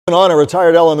On a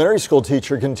retired elementary school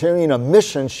teacher continuing a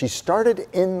mission she started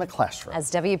in the classroom.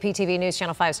 As WPTV News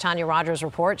Channel 5's Tanya Rogers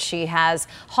reports, she has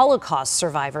Holocaust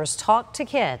survivors talk to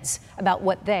kids about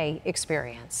what they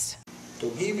experienced.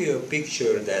 To give you a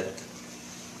picture that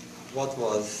what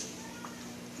was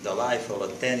the life of a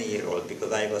 10-year-old,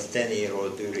 because I was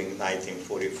 10-year-old during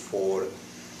 1944,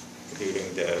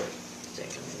 during the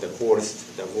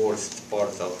worst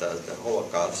part of the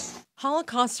Holocaust.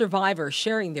 Holocaust survivors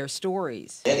sharing their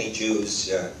stories. Many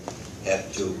Jews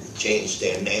had to change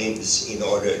their names in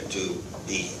order to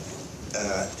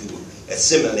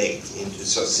assimilate into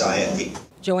society.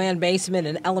 Joanne Baseman,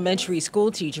 an elementary school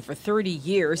teacher for 30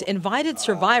 years, invited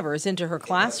survivors into her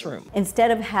classroom. Instead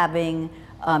of having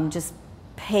just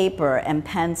paper and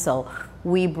pencil,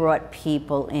 we brought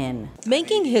people in.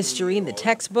 Making history in the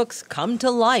textbooks come to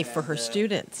life for her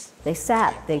students. They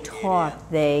sat, they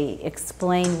talked, they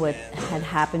explained what had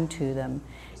happened to them,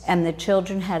 and the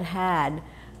children had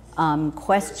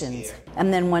questions.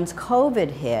 And then once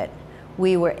COVID hit,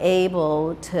 we were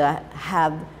able to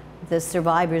have the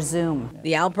survivors Zoom.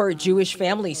 The Alpert Jewish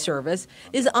Family Service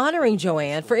is honoring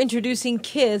Joanne for introducing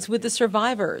kids with the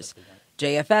survivors.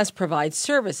 JFS provides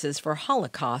services for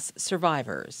Holocaust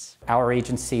survivors. Our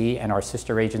agency and our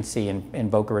sister agency in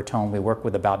Boca Raton, we work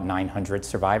with about 900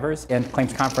 survivors. And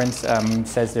Claims Conference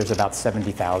says there's about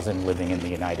 70,000 living in the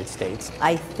United States.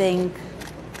 I think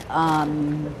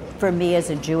for me as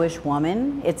a Jewish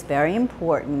woman, it's very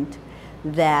important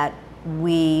that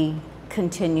we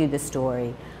continue the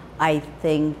story. I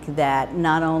think that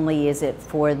not only is it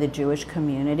for the Jewish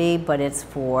community, but it's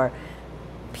for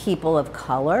people of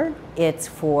color. It's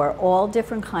for all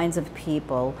different kinds of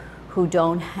people who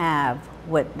don't have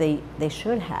what they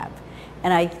should have.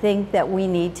 And I think that we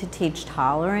need to teach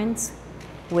tolerance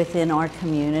within our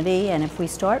community. And if we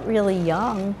start really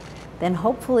young, then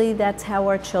hopefully that's how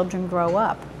our children grow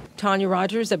up. Tanya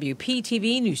Rogers,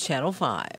 WPTV News Channel 5.